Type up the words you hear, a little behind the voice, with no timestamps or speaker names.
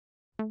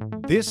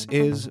This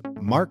is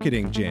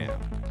Marketing Jam,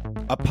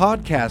 a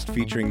podcast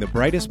featuring the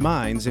brightest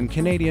minds in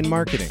Canadian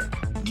marketing.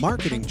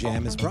 Marketing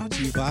Jam is brought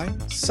to you by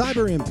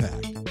Cyber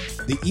Impact,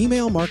 the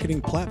email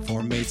marketing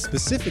platform made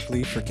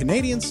specifically for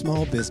Canadian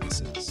small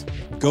businesses.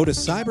 Go to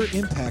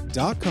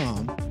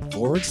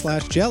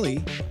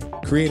cyberimpact.com/jelly,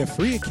 create a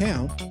free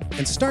account,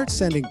 and start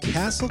sending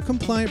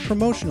CASL-compliant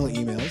promotional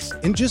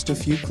emails in just a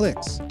few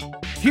clicks.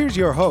 Here's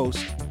your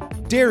host,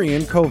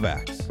 Darian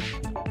Kovacs.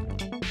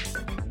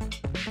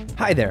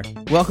 Hi there,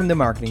 welcome to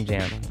Marketing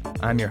Jam.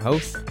 I'm your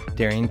host,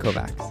 Darian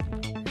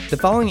Kovacs. The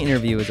following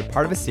interview is a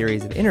part of a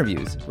series of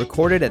interviews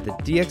recorded at the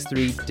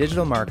DX3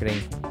 Digital Marketing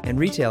and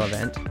Retail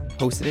event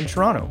hosted in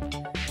Toronto,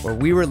 where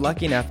we were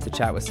lucky enough to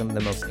chat with some of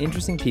the most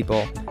interesting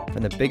people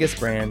from the biggest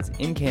brands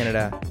in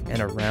Canada and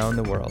around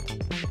the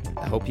world.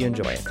 I hope you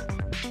enjoy it.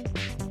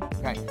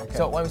 Okay.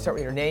 So why don't we start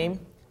with your name,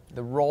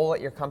 the role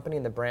at your company,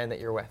 and the brand that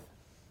you're with.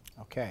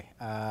 Okay,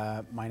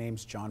 my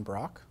name's John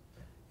Brock,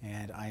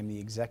 and I am the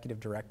Executive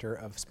Director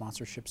of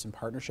Sponsorships and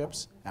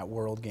Partnerships at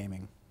World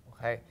Gaming.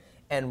 Okay,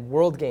 and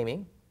World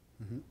Gaming,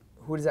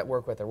 who does that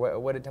work with,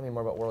 or tell me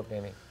more about World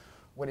Gaming.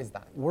 What is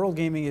that? World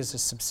Gaming is a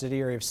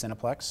subsidiary of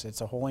Cineplex.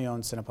 It's a wholly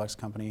owned Cineplex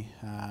company.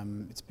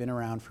 It's been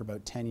around for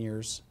about 10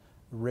 years.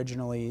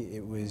 Originally,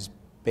 it was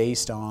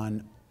based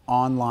on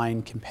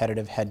online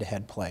competitive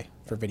head-to-head play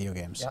for video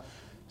games. Yep.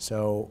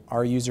 So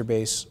our user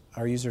base,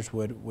 our users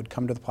would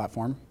come to the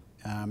platform.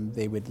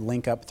 They would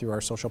link up through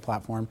our social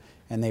platform,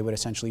 and they would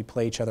essentially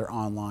play each other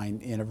online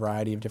in a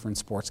variety of different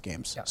sports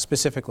games. Yep.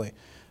 Specifically,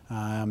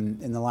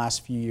 in the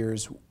last few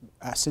years,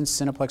 since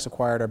Cineplex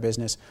acquired our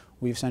business,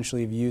 we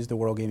essentially have used the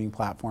World Gaming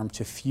platform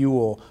to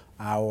fuel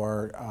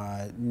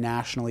our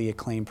nationally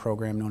acclaimed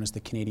program known as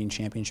the Canadian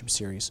Championship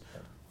Series,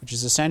 which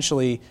is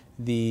essentially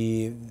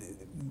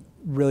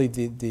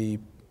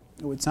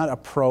it's not a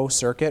pro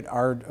circuit.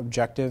 Our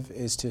objective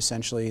is to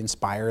essentially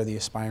inspire the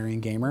aspiring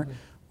gamer.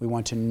 We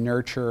want to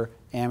nurture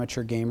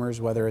amateur gamers,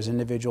 whether as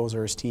individuals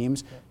or as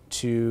teams,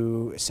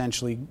 to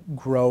essentially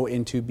grow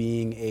into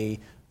being a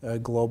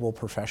global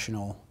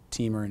professional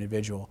team or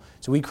individual.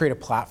 So we create a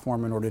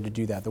platform in order to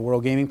do that. The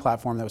World Gaming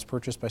platform that was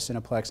purchased by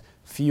Cineplex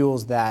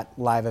fuels that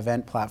live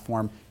event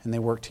platform, and they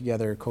work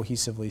together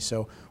cohesively.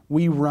 So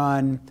we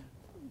run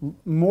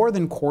more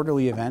than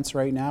quarterly events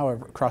right now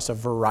across a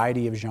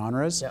variety of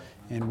genres,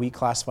 and we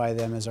classify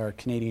them as our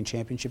Canadian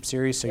Championship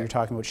Series. So you're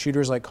talking about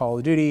shooters like Call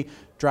of Duty,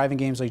 driving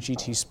games like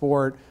GT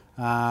Sport,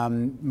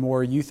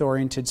 more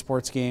youth-oriented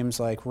sports games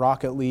like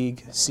Rocket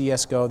League,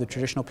 CSGO, the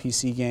traditional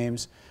PC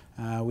games.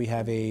 We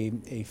have a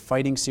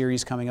fighting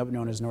series coming up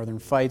known as Northern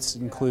Fights.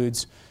 It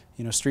includes,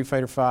 Street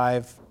Fighter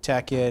V,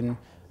 Tekken,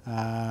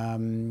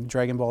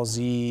 Dragon Ball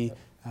Z,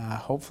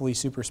 hopefully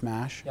Super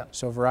Smash.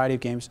 So a variety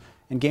of games,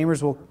 and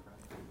gamers will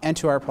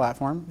enter our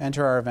platform,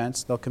 enter our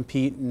events. They'll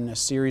compete in a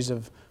series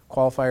of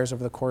qualifiers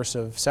over the course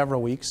of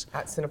several weeks.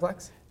 At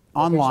Cineplex?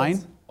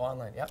 Online.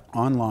 Online, yep.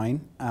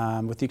 Online.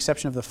 With the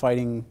exception of the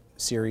fighting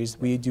series,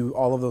 we do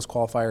all of those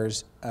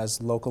qualifiers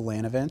as local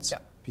LAN events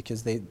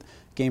because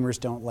gamers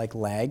don't like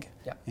lag,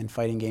 and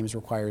fighting games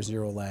require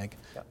zero lag.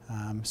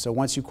 So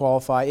once you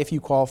qualify, if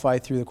you qualify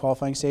through the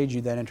qualifying stage,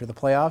 you then enter the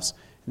playoffs,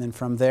 and then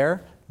from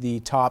there,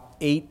 the top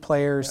 8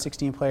 players,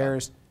 16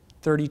 players,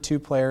 32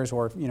 players,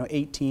 or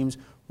 8 teams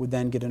would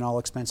then get an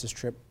all-expenses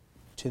trip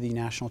to the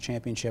national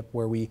championship,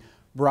 where we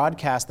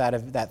broadcast that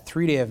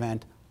 3-day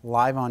event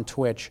live on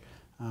Twitch.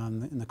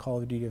 In the Call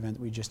of Duty event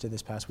that we just did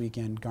this past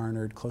weekend,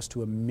 garnered close to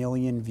 1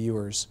 million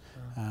viewers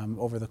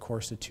over the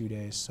course of 2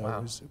 days. So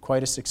it was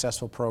quite a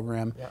successful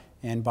program,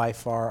 and by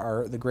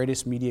far the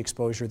greatest media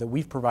exposure that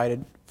we've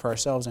provided for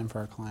ourselves and for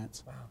our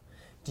clients. Wow.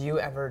 Do you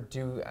ever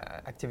do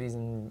activities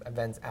and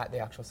events at the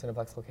actual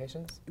Cineplex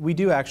locations? We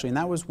do, actually, and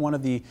that was one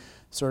of the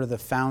sort of the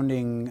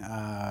founding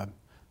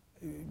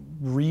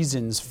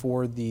reasons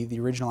for the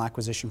original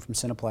acquisition from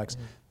Cineplex.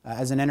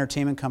 As an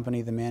entertainment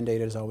company, the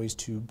mandate is always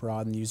to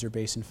broaden the user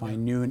base and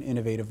find new and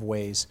innovative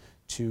ways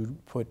to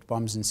put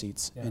bums in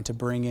seats and to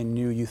bring in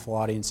new youthful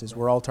audiences.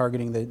 We're all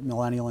targeting the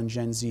millennial and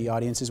Gen Z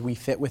audiences. We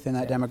fit within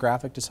that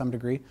demographic to some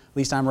degree. At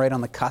least I'm right on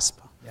the cusp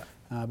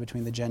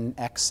between the Gen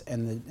X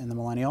and the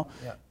millennial.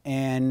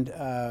 And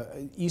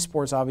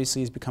esports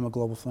obviously has become a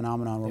global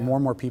phenomenon where more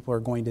and more people are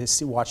going to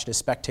watch it as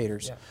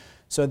spectators.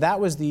 So that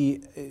was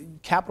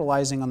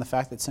capitalizing on the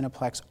fact that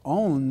Cineplex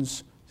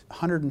owns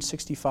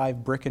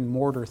 165 brick and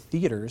mortar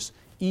theaters,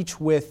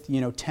 each with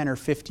 10 or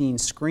 15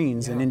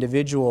 screens and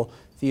individual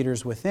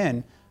theaters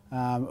within.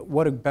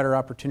 What a better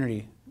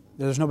opportunity.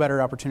 There's no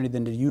better opportunity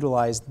than to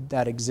utilize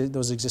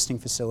those existing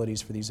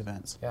facilities for these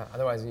events. Yeah,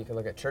 otherwise you could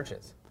look at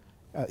churches.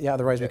 We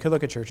could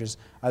look at churches.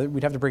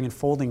 We'd have to bring in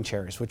folding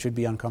chairs, which would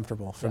be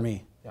uncomfortable for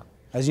me.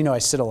 As you know, I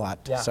sit a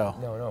lot. So.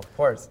 No, of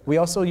course. We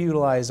also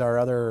utilize our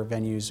other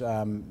venues.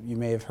 You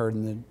may have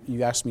heard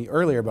you asked me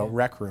earlier about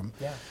Rec Room.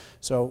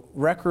 So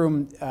Rec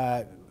Room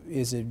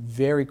is a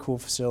very cool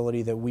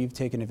facility that we've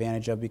taken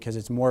advantage of because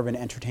it's more of an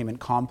entertainment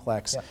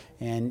complex.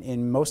 And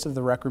in most of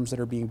the Rec Rooms that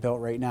are being built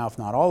right now, if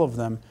not all of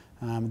them,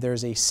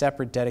 there's a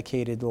separate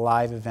dedicated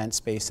live event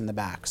space in the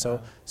back.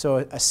 So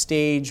a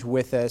stage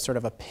with a sort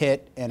of a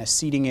pit and a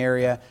seating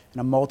area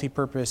and a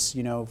multi-purpose,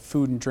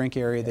 food and drink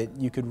area that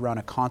you could run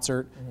a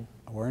concert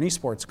or an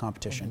esports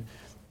competition.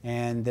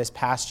 And this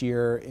past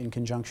year, in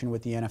conjunction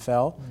with the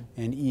NFL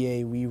and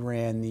EA, we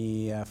ran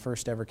the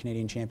first ever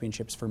Canadian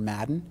Championships for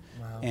Madden.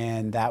 Wow.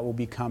 And that will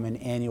become an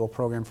annual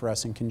program for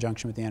us in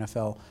conjunction with the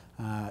NFL.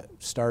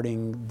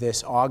 Starting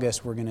this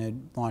August, we're going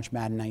to launch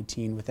Madden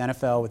 19 with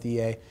NFL, with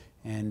EA,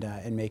 and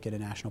make it a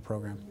national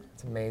program.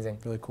 It's amazing.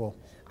 Really cool.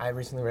 I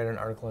recently read an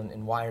article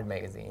in Wired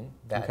magazine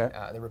that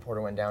the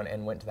reporter went down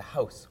and went to the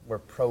house where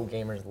pro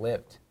gamers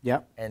lived.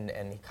 Yep. And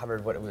he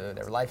covered what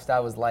their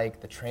lifestyle was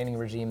like, the training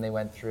regime they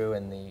went through,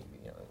 and the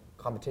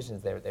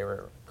competitions they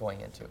were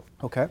going into.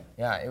 Okay.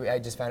 Yeah, I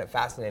just found it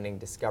fascinating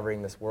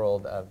discovering this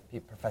world of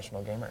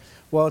professional gamers.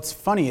 Well, it's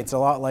funny. It's a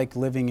lot like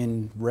living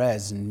in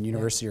res in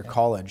university or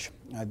college.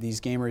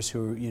 These gamers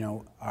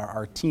who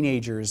are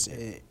teenagers.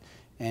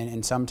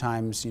 And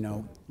sometimes,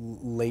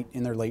 late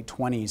in their late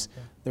 20s,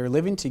 they're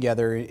living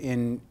together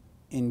in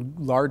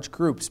large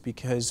groups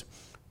because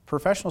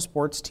professional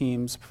sports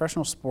teams,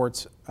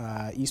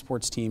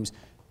 esports teams,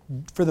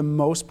 for the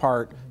most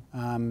part,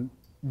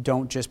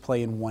 don't just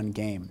play in one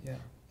game. Yeah.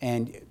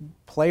 And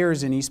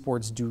players in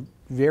esports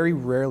very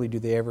rarely do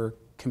they ever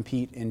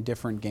compete in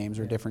different games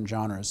or different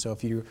genres. So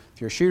if you're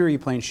a shooter, you're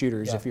playing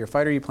shooters. Yeah. If you're a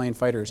fighter, you're playing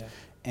fighters. Yeah.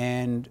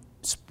 And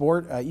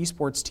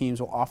esports teams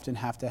will often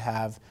have to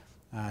have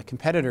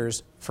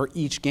competitors for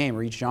each game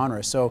or each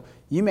genre. So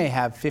you may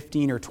have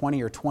 15 or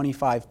 20 or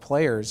 25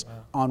 players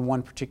on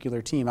one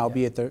particular team,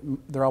 albeit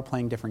they're all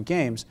playing different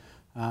games.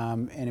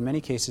 And in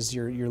many cases,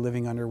 you're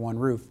living under one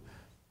roof.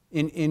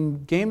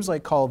 In games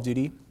like Call of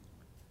Duty,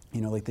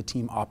 like the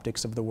Team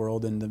Optics of the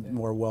world and the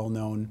more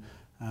well-known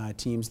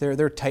teams,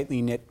 they're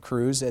tightly knit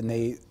crews, and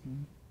they,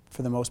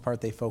 for the most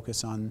part, they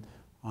focus on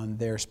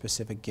their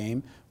specific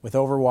game. With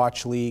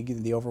Overwatch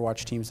League, the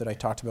Overwatch teams that I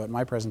talked about in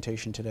my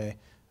presentation today,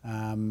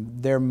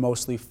 they're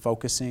mostly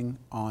focusing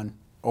on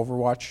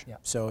Overwatch,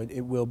 so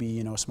it will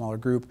be a smaller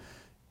group.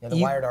 Yeah, the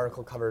Wired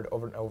article covered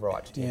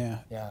Overwatch team.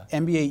 Yeah.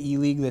 NBA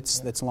E-League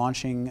that's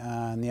launching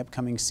in the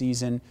upcoming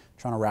season.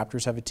 Toronto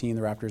Raptors have a team,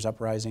 the Raptors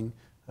Uprising.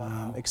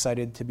 Wow.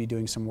 Excited to be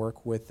doing some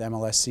work with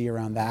MLSC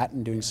around that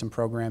and doing some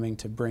programming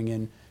to bring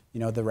in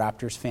the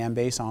Raptors fan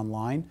base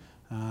online.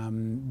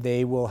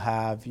 They will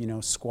have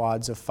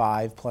squads of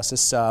 5 plus a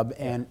sub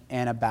and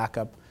a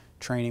backup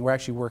training. We're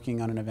actually working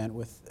on an event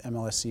with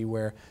MLSC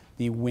where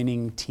the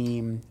winning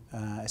team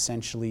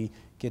essentially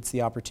gets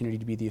the opportunity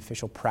to be the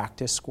official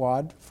practice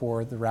squad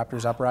for the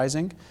Raptors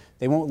Uprising.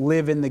 They won't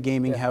live in the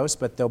gaming house,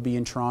 but they'll be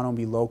in Toronto and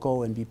be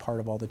local and be part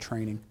of all the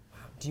training.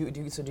 Do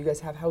you guys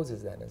have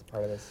houses then as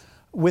part of this?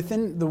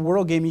 Within the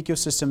World Game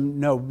ecosystem,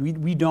 no,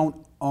 we don't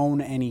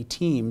own any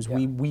teams.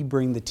 Yeah. We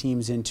bring the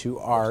teams into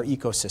our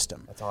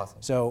ecosystem. That's awesome.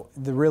 So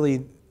the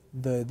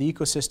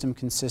ecosystem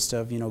consists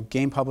of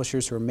game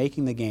publishers who are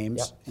making the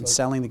games and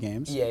selling the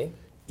games.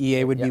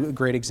 EA would be a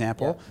great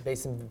example. Yeah.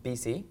 Based in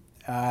BC.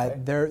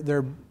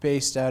 They're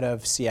based out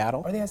of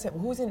Seattle. Are they?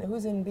 Who's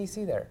in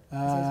BC there?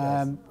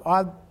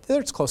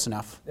 It's close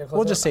enough.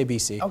 We'll just say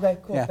BC. Okay,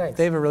 cool. Yeah, thanks.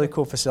 They have a really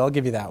cool facility. I'll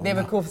give you that one. They have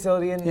a cool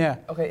facility in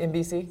in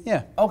BC.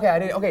 Yeah.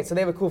 Okay, so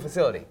they have a cool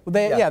facility. Well,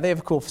 they have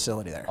a cool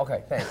facility there.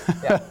 Okay, thanks.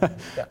 Yeah. So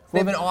they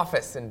have an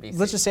office in BC.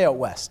 Let's just say out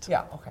west.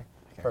 Yeah. Okay.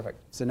 Perfect.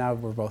 So now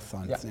we're both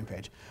on the same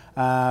page.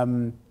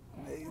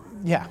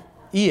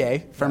 EA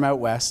from out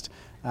west.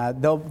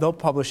 They'll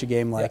publish a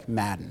game like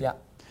Madden. Yeah.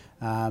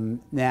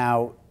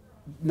 Now,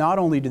 not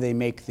only do they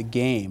make the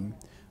game,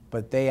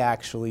 but they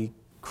actually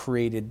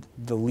created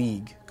the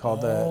league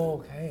called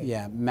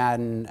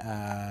Madden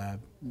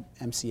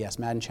MCS,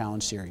 Madden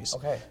Challenge Series.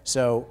 Okay.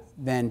 So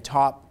then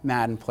top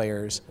Madden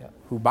players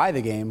who buy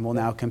the game will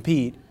now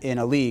compete in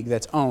a league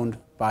that's owned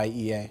by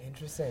EA.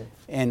 Interesting.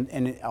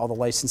 And all the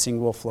licensing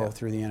will flow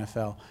through the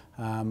NFL.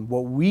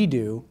 What we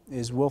do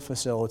is we'll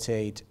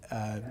facilitate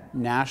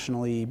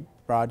nationally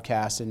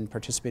broadcast and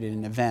participated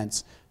in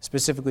events,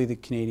 specifically the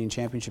Canadian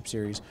Championship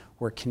Series,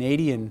 where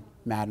Canadian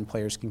Madden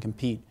players can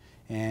compete.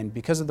 And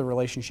because of the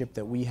relationship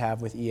that we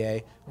have with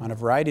EA on a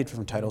variety of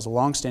different titles, a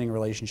long-standing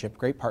relationship,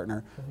 great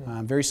partner,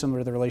 very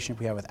similar to the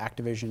relationship we have with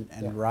Activision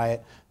and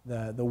Riot,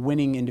 the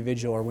winning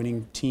individual or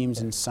winning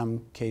teams in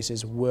some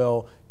cases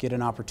will get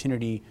an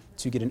opportunity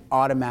to get an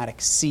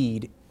automatic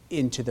seed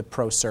into the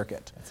pro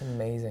circuit. That's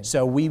amazing.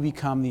 So we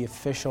become the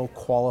official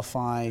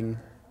qualifying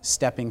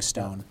stepping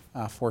stone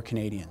for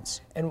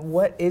Canadians. And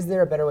is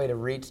there a better way to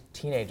reach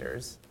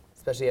teenagers,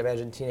 especially I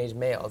imagine teenage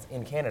males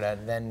in Canada,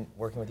 than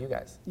working with you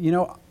guys?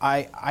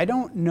 I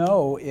don't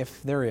know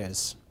if there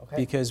is,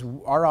 because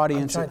our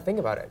audience. I'm trying to think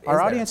about it. Our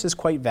audience is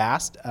quite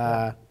vast,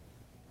 and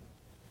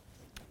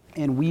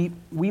we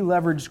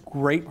leverage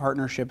great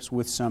partnerships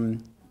with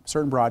some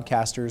certain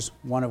broadcasters,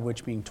 one of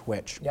which being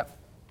Twitch. Yep.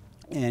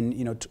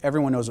 And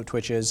everyone knows what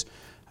Twitch is.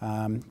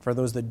 For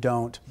those that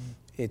don't,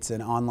 it's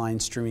an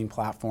online streaming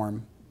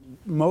platform.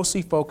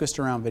 mostly focused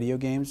around video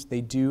games.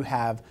 They do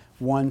have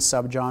one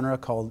subgenre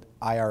called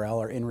IRL,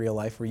 or in real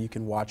life, where you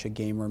can watch a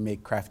gamer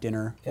make craft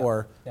dinner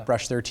or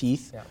brush their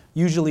teeth. Yeah.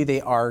 Usually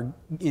they are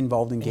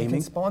involved in gaming. You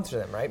can sponsor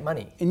them, right?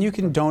 Money. And you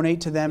can donate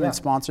to them and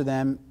sponsor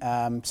them.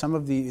 Some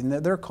of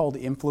they're called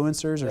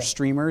influencers or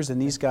streamers,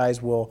 and these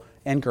guys will,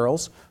 and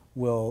girls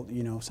will,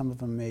 some of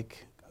them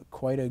make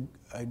quite a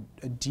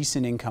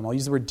decent income. I'll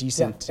use the word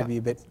decent to be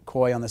a bit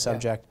coy on the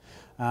subject.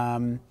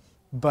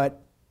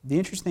 But the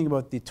interesting thing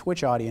about the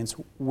Twitch audience,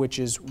 which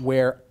is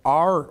where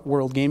our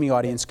World Gaming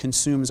audience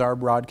consumes our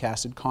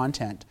broadcasted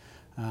content,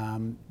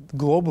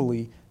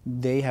 globally,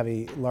 they have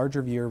a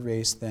larger viewer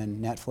base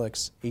than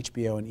Netflix,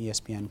 HBO, and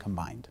ESPN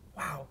combined.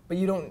 Wow. But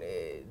you don't,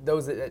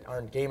 those that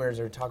aren't gamers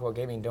or talk about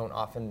gaming don't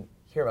often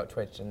hear about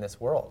Twitch in this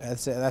world.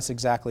 That's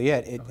exactly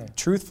it.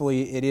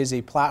 Truthfully, it is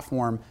a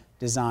platform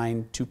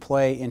designed to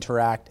play,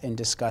 interact, and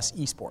discuss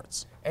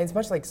esports. And it's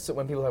much like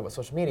when people talk about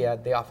social media,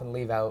 they often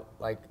leave out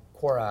like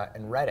Quora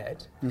and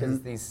Reddit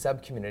because these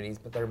sub-communities,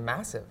 but they're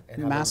massive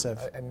and have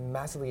a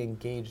massively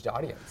engaged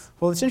audience.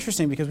 Well, it's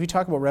interesting because we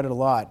talk about Reddit a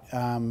lot.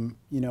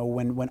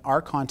 When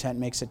our content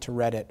makes it to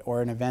Reddit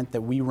or an event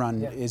that we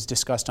run is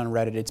discussed on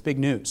Reddit, it's big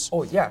news.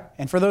 Oh, yeah.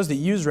 And for those that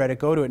use Reddit,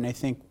 go to it and they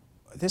think,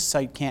 this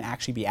site can't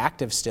actually be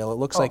active still. It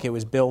looks like it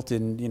was built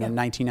in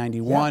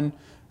 1991.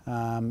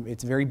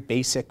 It's a very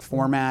basic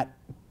format,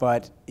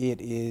 but it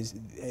is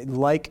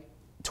like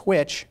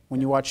Twitch.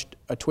 When you watch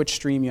a Twitch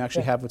stream, you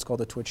actually have what's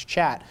called a Twitch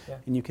chat,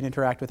 and you can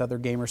interact with other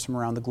gamers from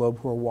around the globe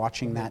who are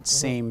watching that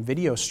same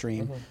video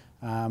stream.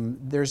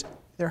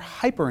 They're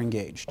hyper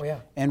engaged,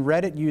 and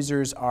Reddit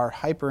users are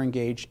hyper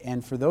engaged.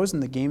 And for those in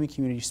the gaming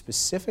community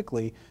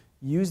specifically,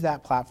 use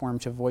that platform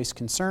to voice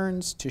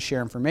concerns, to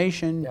share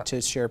information,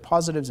 to share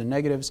positives and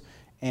negatives.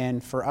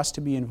 And for us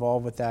to be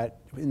involved with that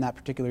in that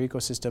particular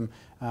ecosystem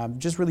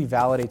just really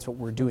validates what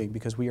we're doing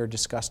because we are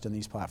discussed in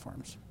these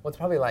platforms. Well, it's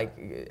probably like,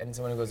 and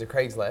someone who goes to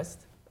Craigslist,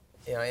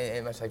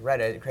 and much like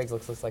Reddit,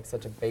 Craigslist looks like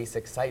such a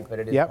basic site, but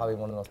it is probably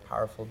one of the most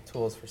powerful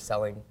tools for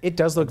selling. It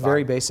does look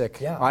very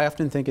basic. Yeah. I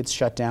often think it's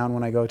shut down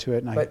when I go to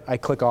it, and I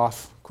click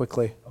off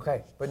quickly.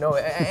 Okay, but no,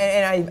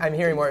 and I'm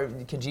hearing more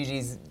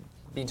Kijiji's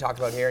being talkked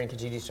about here, and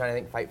Kijiji's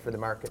trying to fight for the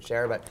market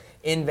share, but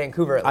in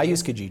Vancouver at least. I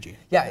use Kijiji.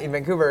 Yeah, in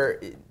Vancouver,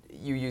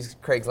 you use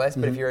Craigslist,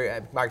 but if you're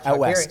at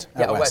Calgary,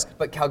 West.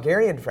 But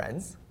Calgarian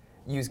friends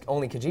use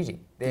only Kijiji.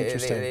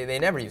 They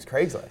never use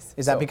Craigslist.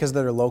 Is that because of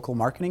their local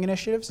marketing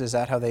initiatives? Is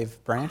that how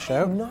they've branched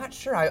out? I'm not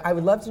sure. I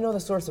would love to know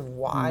the source of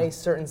why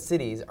certain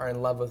cities are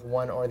in love with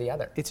one or the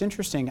other. It's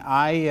interesting.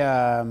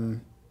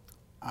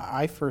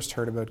 I first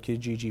heard about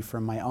Kijiji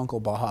from my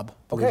uncle Bob,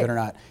 believe it or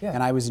not. Yeah.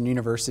 And I was in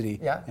university,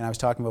 and I was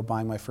talking about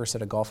buying my first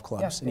set of golf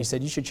clubs. And he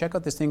said, you should check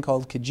out this thing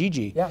called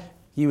Kijiji. Yeah.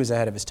 He was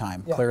ahead of his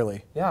time,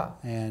 clearly. Yeah.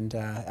 And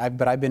I've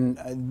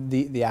been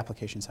the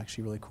application's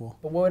actually really cool.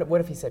 But what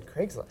if he said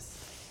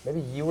Craigslist? Maybe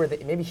he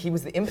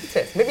was the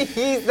impetus. Maybe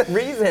he's the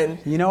reason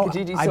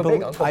Kijiji's so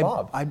big, Uncle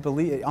Bob. I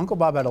believe Uncle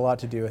Bob had a lot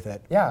to do with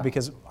it. Yeah.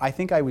 Because I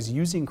think I was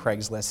using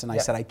Craigslist and I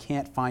said I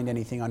can't find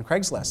anything on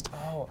Craigslist.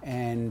 Oh.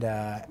 And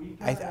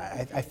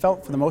I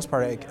felt for the most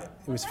part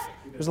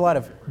there's a lot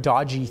of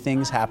dodgy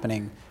things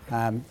happening.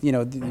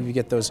 You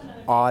get those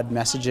odd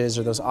messages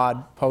or those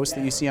odd posts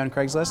that you see on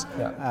Craigslist.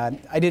 Yeah.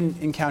 I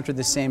didn't encounter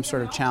the same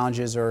sort of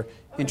challenges or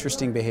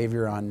interesting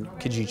behavior on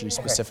Kijiji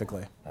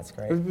specifically. That's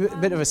great. A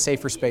bit of a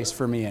safer space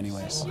for me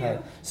anyways. Okay.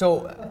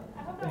 So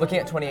looking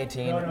at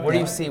 2018, where do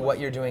you see what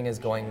you're doing is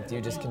going? Do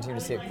you just continue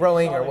to see it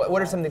growing, or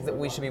what are some things that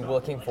we should be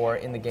looking for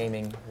in the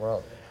gaming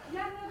world?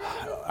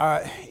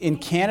 In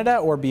Canada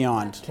or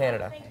beyond?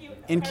 Canada.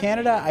 In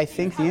Canada, I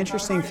think the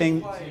interesting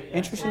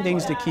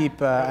things to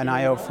keep an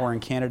eye out for in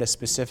Canada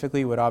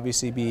specifically would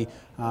obviously be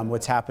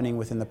what's happening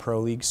within the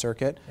Pro League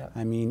circuit. Yep.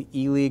 I mean,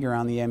 E-League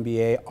around the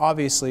NBA,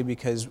 obviously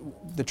because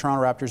the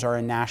Toronto Raptors are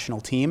a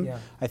national team,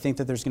 I think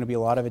that there's going to be a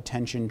lot of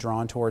attention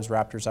drawn towards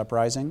Raptors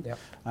Uprising.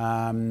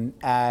 Yep.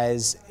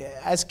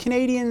 As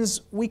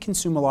Canadians, we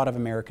consume a lot of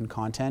American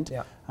content.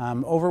 Yep.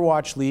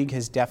 Overwatch League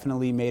has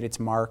definitely made its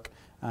mark.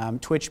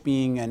 Twitch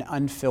being an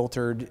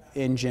unfiltered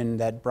engine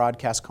that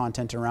broadcasts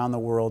content around the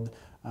world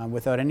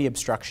without any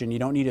obstruction. You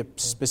don't need a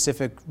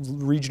specific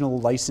regional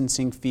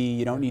licensing fee.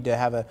 You don't need to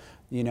have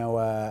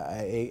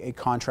a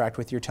contract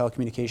with your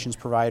telecommunications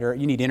provider.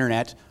 You need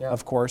internet,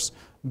 of course,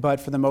 but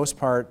for the most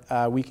part,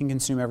 we can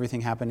consume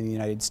everything happening in the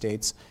United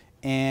States.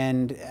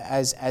 And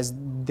as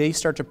they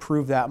start to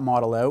prove that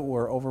model out,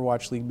 where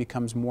Overwatch League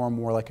becomes more and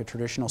more like a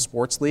traditional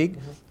sports league,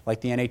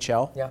 like the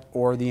NHL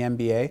or the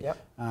NBA,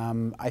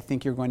 I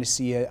think you're going to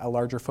see a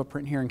larger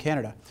footprint here in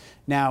Canada.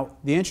 Now,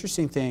 the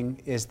interesting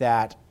thing is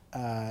that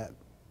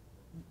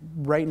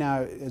right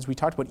now, as we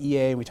talked about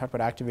EA and we talked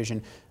about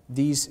Activision,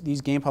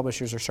 these game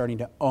publishers are starting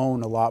to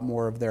own a lot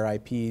more of their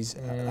IPs,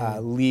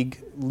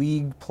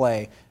 league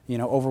play.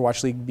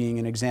 Overwatch League being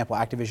an example.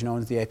 Activision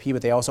owns the IP,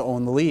 but they also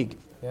own the league.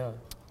 Yeah.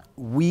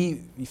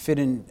 We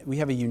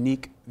have a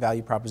unique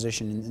value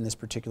proposition in this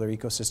particular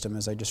ecosystem,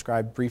 as I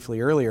described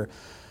briefly earlier.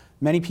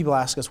 Many people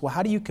ask us, well,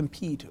 how do you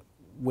compete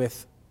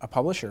with a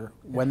publisher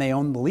when they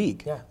own the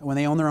league, when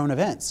they own their own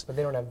events? But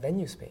they don't have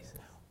venue spaces.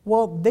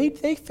 Well, they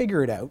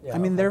figure it out. Yeah, I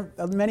mean, okay.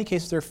 in many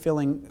cases they're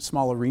filling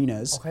small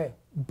arenas. Okay.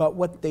 But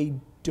what they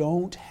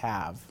don't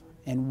have,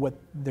 and what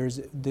there's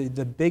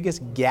the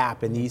biggest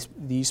gap in the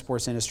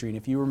esports industry, and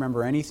if you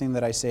remember anything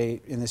that I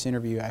say in this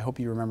interview, I hope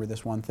you remember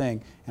this one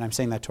thing, and I'm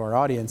saying that to our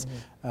audience,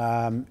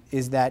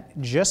 is that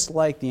just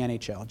like the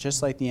NHL,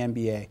 just like the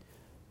NBA,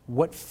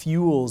 what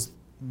fuels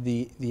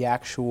the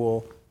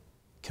actual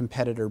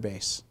competitor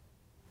base?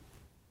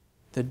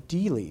 The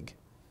D-League,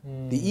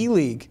 the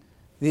E-League.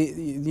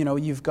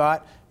 You've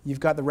got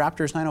the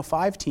Raptors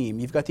 905 team.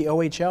 You've got the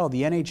OHL,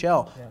 the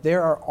NHL. Yeah.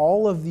 There are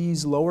all of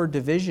these lower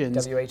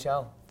divisions.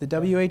 WHL. The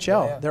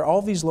WHL. Yeah. There are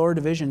all these lower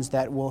divisions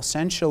that will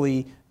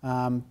essentially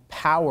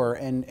power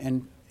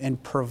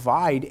and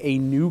provide a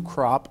new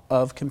crop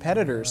of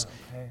competitors.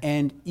 Okay.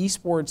 And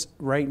esports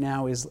right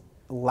now is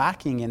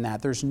lacking in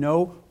that. There's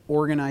no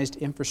organized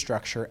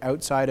infrastructure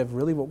outside of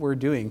really what we're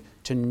doing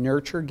to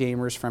nurture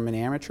gamers from an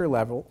amateur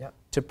level, Yep.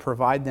 to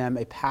provide them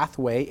a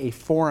pathway, a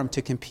forum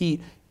to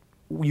compete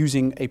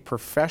using a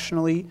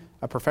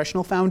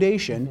professional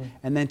foundation,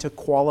 and then to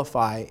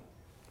qualify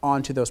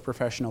onto those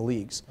professional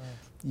leagues. Right.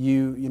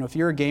 You know, if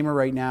you're a gamer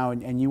right now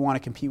and you want to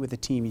compete with a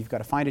team, you've got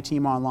to find a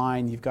team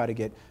online, you've got to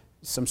get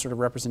some sort of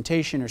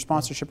representation or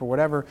sponsorship or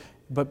whatever,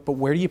 but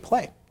where do you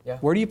play? Yeah.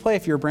 Where do you play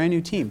if you're a brand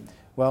new team?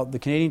 Well, the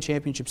Canadian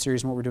Championship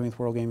Series and what we're doing with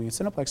World Gaming and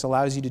Cineplex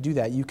allows you to do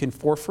that. You can,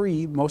 for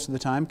free, most of the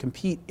time,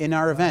 compete in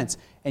our events,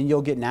 and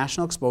you'll get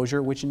national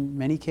exposure, which in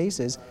many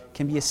cases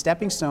can be a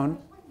stepping stone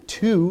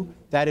to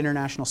that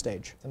international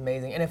stage. It's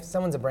amazing. And if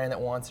someone's a brand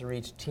that wants to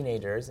reach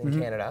teenagers in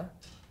Canada,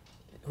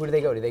 who do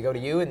they go to? Do they go to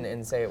you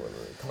and say,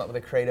 come up with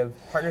a creative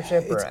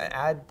partnership or an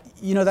ad?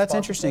 You know, that's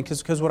interesting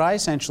because what I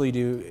essentially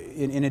do,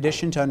 in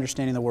addition to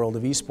understanding the world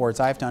of esports,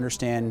 I have to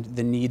understand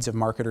the needs of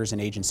marketers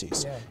and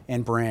agencies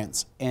and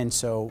brands. And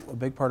so a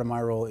big part of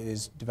my role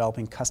is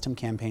developing custom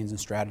campaigns and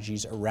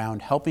strategies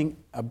around helping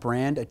a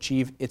brand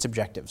achieve its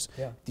objectives.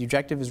 Yeah. The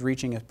objective is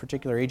reaching a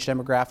particular age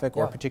demographic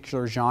or a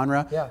particular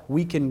genre. Yeah.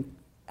 We can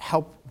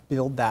help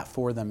build that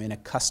for them in a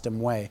custom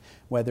way,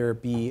 whether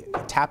it be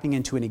tapping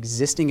into an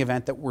existing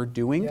event that we're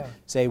doing. Yeah.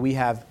 Say we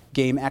have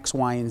game X,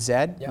 Y, and Z.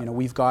 Yeah. You know,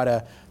 we've got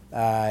a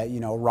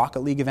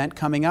Rocket League event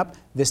coming up.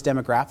 This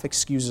demographic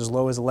skews as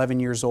low as 11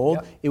 years old.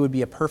 Yep. It would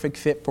be a perfect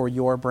fit for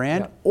your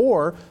brand. Yep.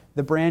 Or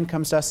the brand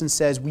comes to us and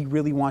says, we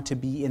really want to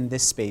be in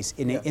this space,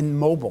 in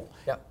mobile.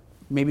 Yep.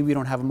 Maybe we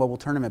don't have a mobile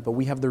tournament, but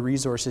we have the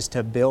resources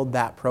to build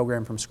that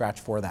program from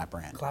scratch for that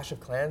brand. Clash of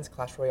Clans,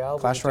 Clash Royale,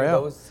 Clash will you do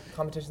Royale. those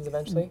competitions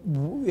eventually?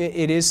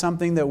 It is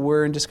something that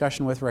we're in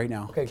discussion with right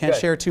now. Okay, Can't good.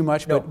 share too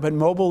much, No. but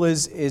mobile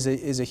is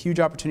a huge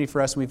opportunity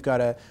for us. We've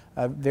got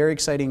a very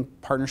exciting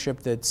partnership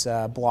that's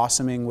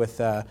blossoming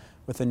with a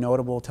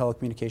notable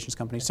telecommunications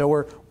company. So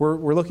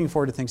we're looking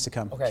forward to things to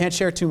come. Okay. Can't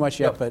share too much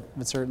yet, No.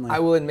 but certainly. I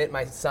will admit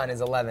my son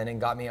is 11 and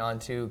got me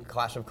onto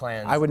Clash of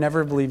Clans. I would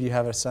never believe you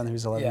have a son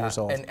who's 11 years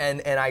old.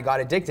 And I got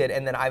addicted,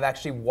 and then I've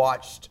actually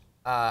watched,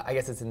 I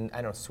guess it's in,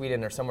 I don't know,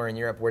 Sweden or somewhere in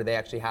Europe where they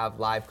actually have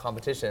live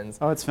competitions.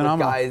 Oh, it's with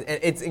phenomenal. Guys, and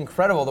it's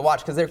incredible to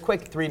watch because they're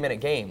quick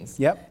 3-minute games.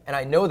 Yep. And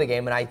I know the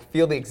game, and I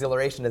feel the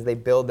exhilaration as they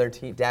build their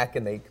deck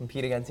and they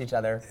compete against each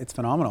other. It's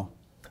phenomenal.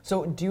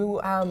 So do you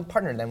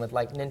partner then with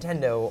like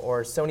Nintendo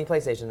or Sony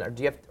PlayStation,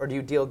 or do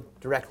you deal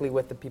directly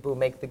with the people who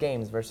make the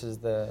games versus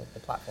the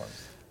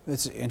platforms?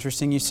 It's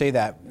interesting you say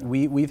that.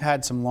 We've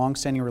had some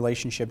long-standing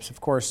relationships. Of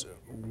course,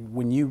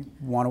 when you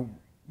want to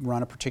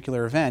run a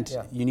particular event,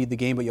 you need the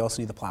game, but you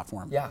also need the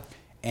platform. Yeah.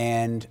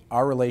 And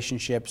our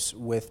relationships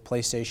with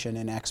PlayStation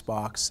and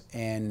Xbox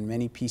and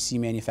many PC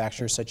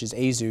manufacturers such as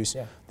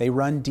Asus, they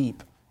run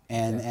deep.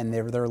 And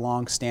they're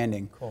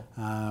long-standing. Cool.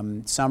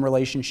 Some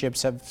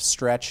relationships have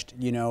stretched,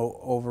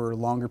 over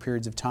longer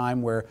periods of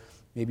time, where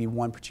maybe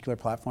one particular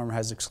platform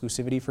has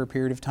exclusivity for a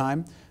period of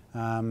time.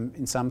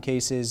 In some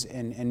cases,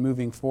 and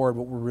moving forward,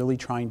 what we're really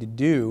trying to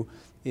do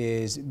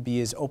is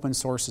be as open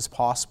source as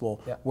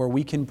possible, where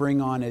we can bring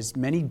on as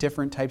many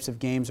different types of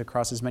games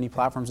across as many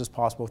platforms as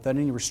possible without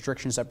any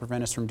restrictions that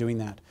prevent us from doing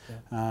that.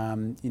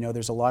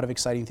 There's a lot of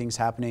exciting things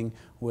happening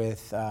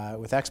with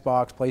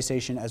Xbox,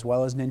 PlayStation, as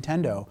well as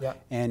Nintendo.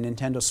 And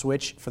Nintendo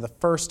Switch, for the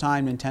first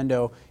time,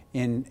 Nintendo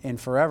in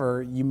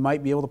forever, you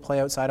might be able to play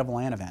outside of a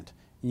LAN event.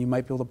 You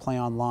might be able to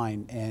play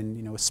online,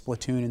 and with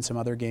Splatoon and some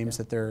other games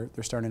that they're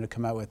starting to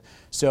come out with.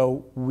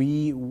 So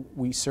we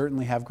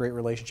certainly have great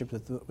relationships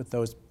with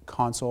those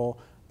console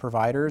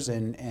providers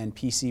and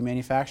PC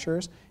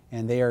manufacturers,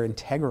 and they are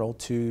integral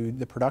to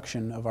the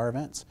production of our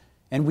events.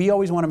 And we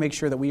always want to make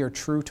sure that we are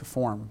true to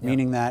form,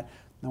 meaning that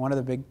one of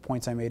the big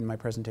points I made in my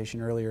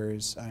presentation earlier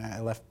is I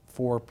left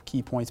 4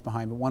 key points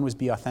behind, but one was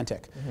be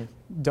authentic.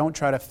 Don't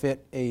try to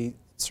fit a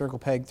circle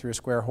peg through a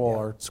square hole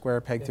or square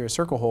peg through a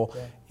circle hole.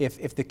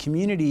 If the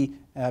community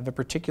of a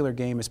particular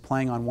game is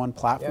playing on one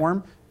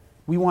platform,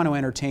 we want to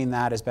entertain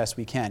that as best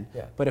we can.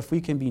 But if we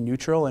can be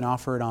neutral and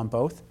offer it on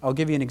both, I'll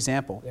give you an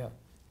example.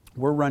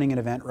 We're running an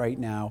event right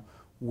now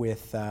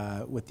with the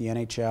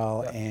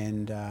NHL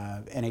and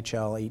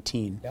NHL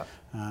 18. Yep.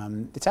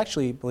 It's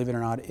actually, believe it or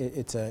not,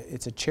 it's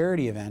a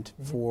charity event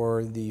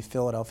for the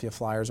Philadelphia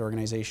Flyers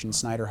organization,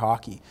 Snyder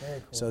Hockey. Very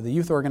cool. So the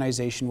youth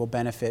organization will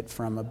benefit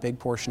from a big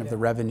portion of the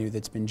revenue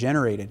that's been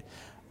generated.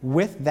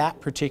 With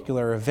that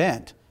particular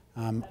event,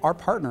 our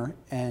partner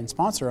and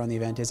sponsor on the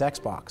event is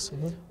Xbox.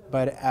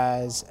 But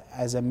as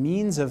a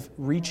means of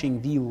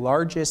reaching the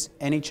largest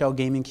NHL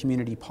gaming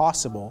community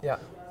possible,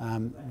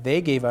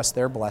 they gave us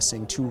their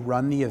blessing to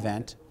run the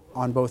event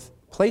on both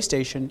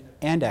PlayStation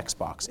and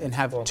Xbox and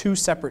have two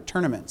separate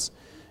tournaments.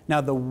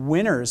 Now the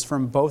winners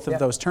from both of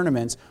those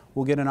tournaments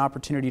will get an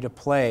opportunity to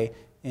play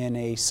in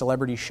a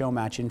celebrity show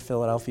match in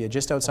Philadelphia,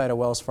 just outside of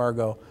Wells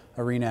Fargo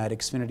Arena at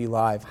Xfinity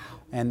Live,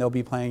 and they'll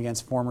be playing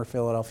against former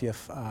Philadelphia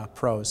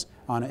pros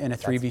in a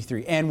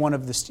 3v3. And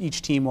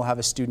each team will have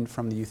a student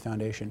from the Youth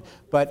Foundation.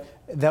 But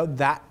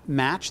that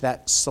match,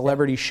 that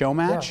celebrity show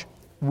match,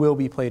 will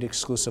be played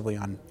exclusively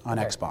on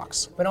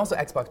Xbox. But also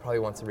Xbox probably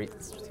wants to reach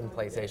some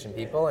PlayStation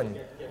people, and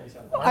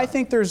I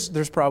think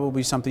there's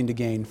probably something to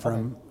gain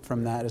from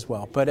that as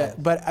well.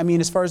 But I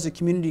mean, as far as the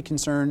community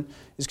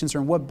is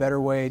concerned, what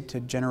better way to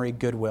generate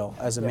goodwill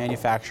as a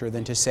manufacturer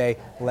than to say,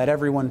 let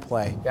everyone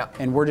play,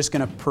 and we're just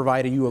going to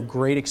provide you a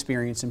great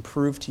experience and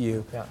prove to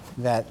you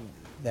that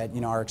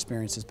our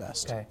experience is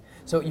best. Okay.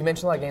 So you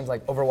mentioned a lot of games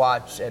like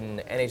Overwatch and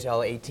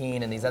NHL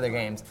 18 and these other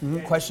games.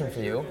 Question for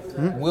you,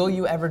 will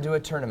you ever do a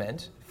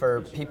tournament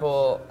for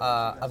people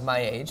of my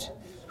age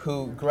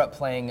who grew up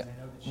playing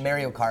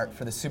Mario Kart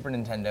for the Super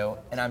Nintendo,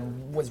 and I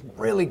was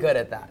really good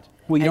at that?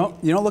 Well,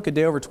 you don't look a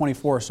day over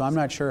 24, so I'm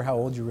not sure how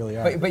old you really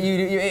are. But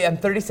I'm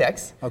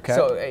 36. Okay.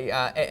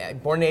 So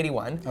born in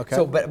 '81. Okay.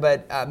 So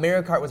but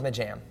Mario Kart was my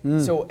jam.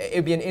 So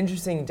it'd be an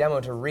interesting demo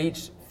to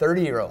reach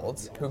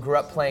 30-year-olds who grew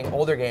up playing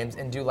older games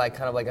and do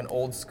kind of an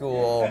old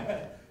school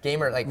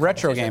gamer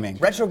retro gaming.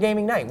 Retro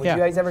gaming night. Would you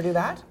guys ever do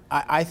that?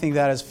 I think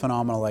that is a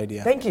phenomenal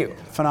idea. Thank you.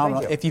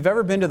 Phenomenal. Thank you. If you've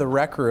ever been to the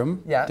Rec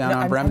Room down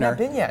on Bremner. I've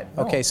not been yet.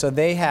 No. Okay, so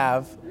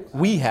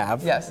we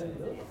have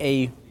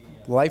a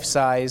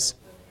life-size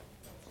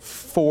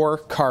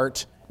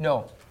 4-kart.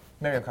 No,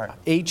 Mario Kart.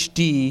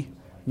 HD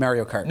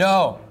Mario Kart.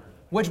 No.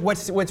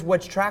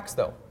 Which tracks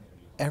though?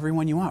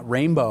 Everyone you want.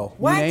 Rainbow.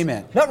 What? You name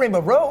it. Not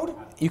Rainbow Road.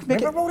 You can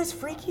make Rainbow Road is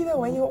freaky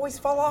though, and you always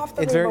fall off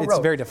the Rainbow Road. It's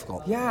very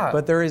difficult. Yeah.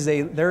 But there is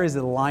a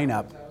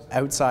lineup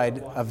outside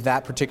of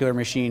that particular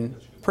machine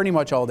pretty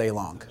much all day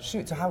long.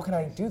 Shoot. So how can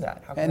I do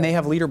that? They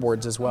have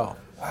leaderboards as well.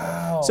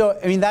 Wow. So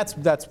I mean that's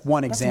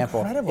one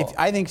example. Incredible.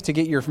 I think to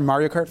get your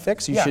Mario Kart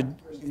fix, you should.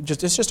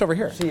 It's just over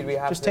here. I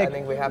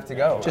think we have to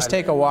go. Just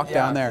take a walk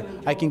down there.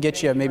 I can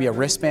get you maybe a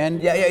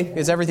wristband. Yeah.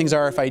 Because everything's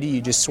RFID.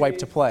 You just swipe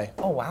to play.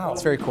 Oh, wow.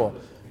 It's very cool.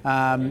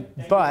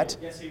 But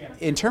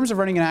in terms of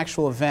running an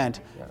actual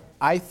event,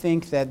 I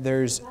think that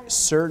there's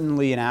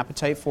certainly an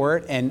appetite for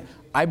it, and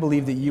I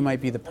believe that you might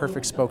be the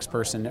perfect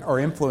spokesperson or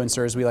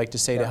influencer, as we like to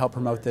say, to help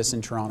promote this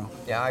in Toronto.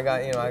 Yeah, I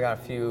got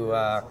a few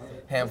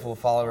handful of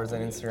followers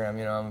on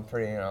Instagram. I'm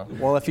pretty.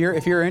 Well, if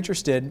you're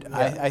interested,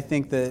 I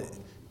think that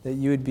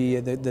you would be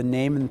the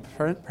name and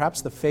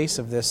perhaps the face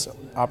of this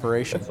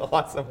operation. That's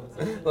awesome.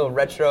 A little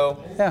retro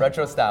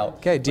style.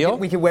 Okay, deal?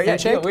 We can wear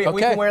Handshake? we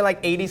can wear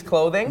 80s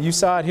clothing. You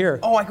saw it here.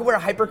 Oh, I could wear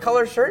a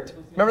hypercolor shirt.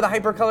 Remember the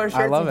hypercolor shirts?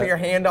 I love you it. Put your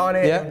hand on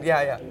it.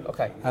 Yeah.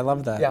 Okay. I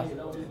love that. Yeah.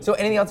 So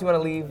anything else you want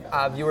to leave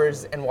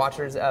viewers and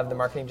watchers of the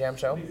Marketing Jam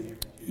show?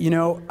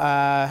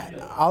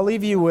 I'll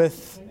leave you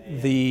with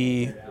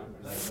the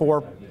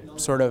 4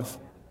 sort of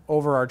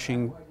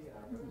overarching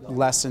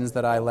lessons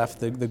that I left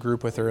the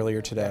group with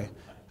earlier today.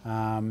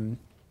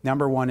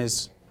 Number 1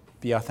 is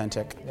be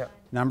authentic. Yep.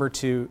 Number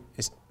 2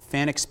 is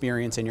fan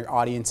experience, and your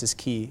audience is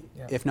key,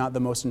 if not the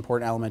most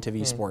important element of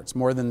esports,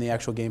 more than the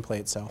actual gameplay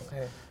itself.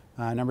 Okay.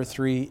 Number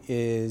 3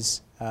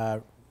 is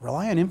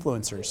rely on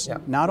influencers.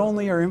 Yep. Not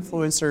only are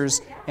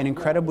influencers an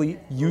incredibly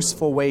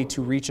useful way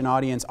to reach an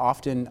audience,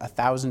 often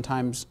 1,000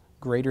 times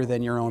greater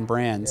than your own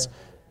brands,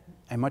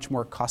 a much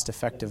more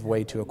cost-effective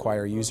way to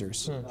acquire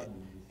users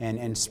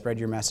and spread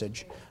your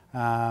message.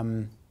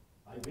 And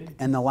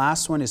the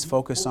last one is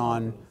focus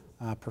on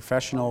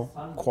professional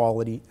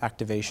quality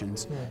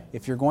activations.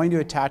 If you're going to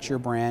attach your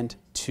brand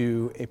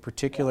to a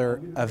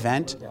particular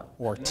event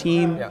or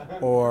team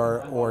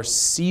or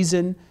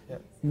season,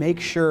 make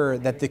sure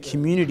that the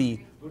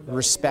community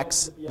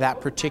respects that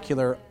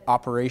particular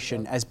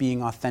operation as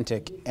being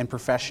authentic and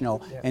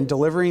professional and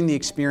delivering the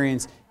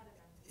experience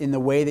in the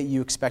way that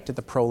you expect at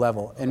the pro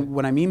level. And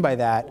what I mean by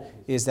that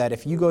is that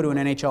if you go to an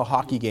NHL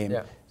hockey game,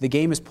 the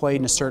game is played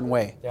in a certain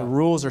way. The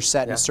rules are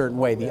set in a certain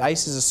way. The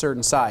ice is a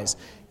certain size.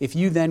 If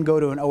you then go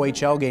to an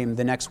OHL game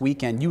the next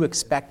weekend, you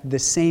expect the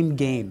same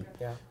game.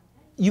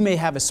 You may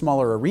have a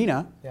smaller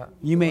arena,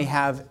 you may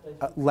have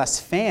less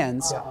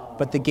fans,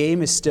 but the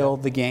game is still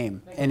the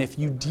game. And if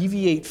you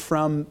deviate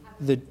from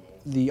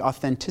the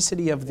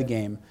authenticity of the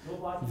game,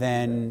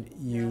 then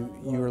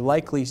you're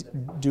likely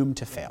doomed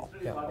to fail.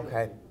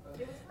 Okay.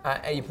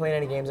 Are you playing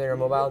any games on your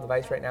mobile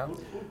device right now?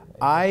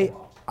 I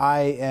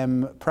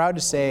am proud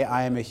to say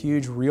I am a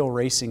huge Real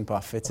Racing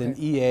buff. It's an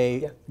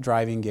EA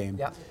driving game.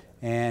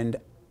 And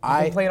You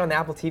can play it on the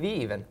Apple TV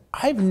even.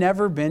 I've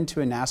never been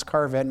to a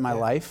NASCAR event in my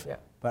life, Yeah.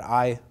 but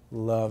I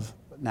love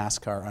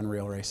NASCAR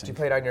Unreal Racing. Did you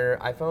play it on your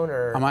iPhone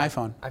or? On my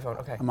iPhone. iPhone,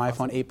 okay. On my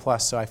iPhone 8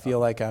 Plus, so I feel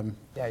like I'm.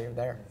 Yeah, you're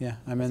there. Yeah,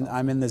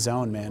 I'm in the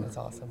zone, man. That's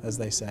awesome. As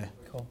they say.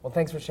 Cool. Well,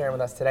 thanks for sharing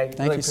with us today.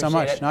 Thank you so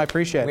much. It. No, I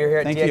appreciate it. We're here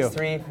at Thank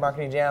DX3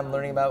 Marketing Jam,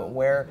 learning about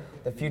where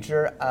the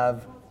future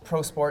of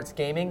pro sports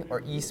gaming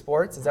or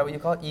esports. Is that what you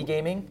call it?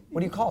 E-gaming?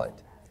 What do you call it?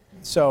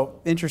 So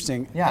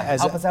interesting. Yeah,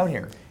 help us out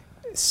here.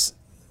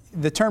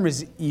 The term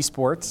is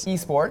esports.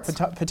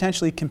 Esports.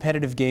 Potentially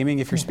competitive gaming.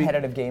 If you're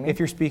gaming. If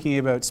you're speaking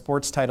about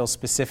sports titles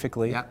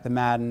specifically, Yeah. the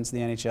Maddens, the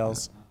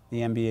NHLs,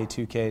 the NBA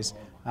 2Ks.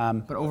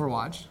 But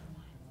Overwatch,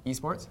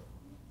 esports?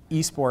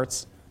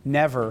 Esports,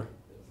 never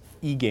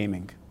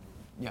e-gaming.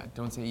 Yeah,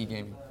 don't say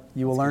e-gaming.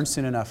 You will learn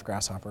soon enough,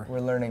 Grasshopper. We're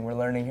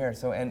learning here.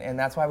 So, and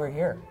that's why we're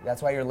here.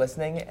 That's why you're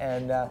listening,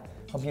 and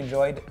hope you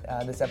enjoyed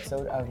this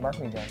episode of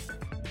Marketing Jam.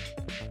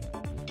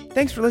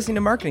 Thanks for listening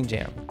to Marketing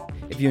Jam.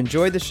 If you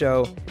enjoyed the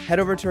show, head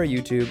over to our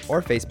YouTube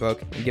or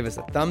Facebook and give us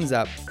a thumbs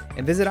up,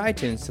 and visit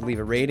iTunes to leave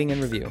a rating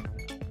and review.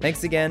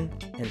 Thanks again,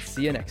 and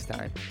see you next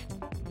time.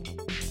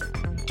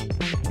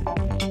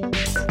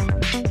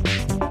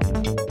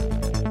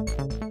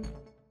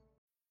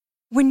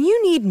 When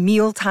you need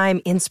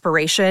mealtime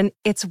inspiration,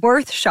 it's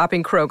worth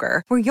shopping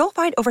Kroger, where you'll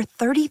find over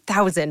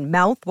 30,000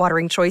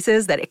 mouth-watering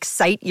choices that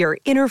excite your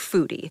inner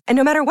foodie. And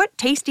no matter what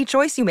tasty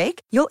choice you make,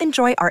 you'll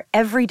enjoy our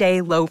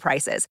everyday low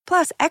prices,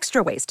 plus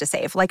extra ways to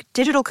save, like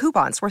digital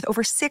coupons worth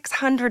over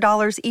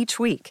 $600 each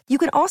week. You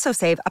can also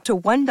save up to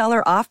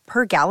 $1 off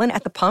per gallon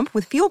at the pump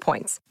with fuel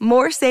points.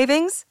 More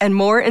savings and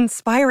more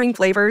inspiring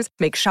flavors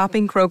make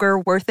shopping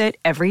Kroger worth it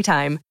every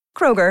time.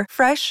 Kroger,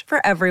 fresh for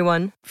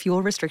everyone.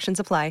 Fuel restrictions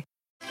apply.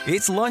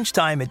 It's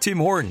lunchtime at Tim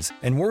Hortons,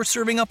 and we're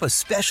serving up a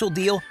special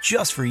deal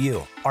just for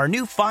you. Our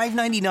new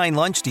 $5.99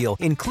 lunch deal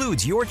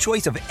includes your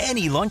choice of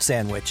any lunch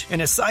sandwich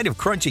and a side of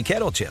crunchy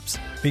kettle chips.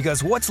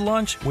 Because what's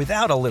lunch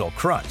without a little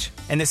crunch?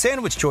 And the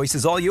sandwich choice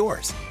is all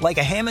yours, like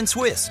a ham and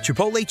Swiss,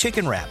 Chipotle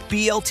chicken wrap,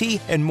 BLT,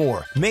 and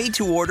more, made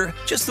to order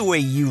just the way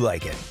you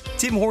like it.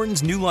 Tim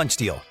Hortons' new lunch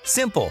deal.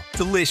 Simple,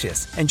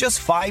 delicious, and just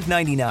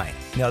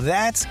 $5.99. Now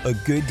that's a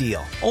good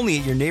deal. Only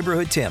at your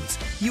neighborhood Tim's.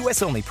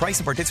 U.S. only. Price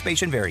and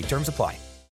participation vary. Terms apply.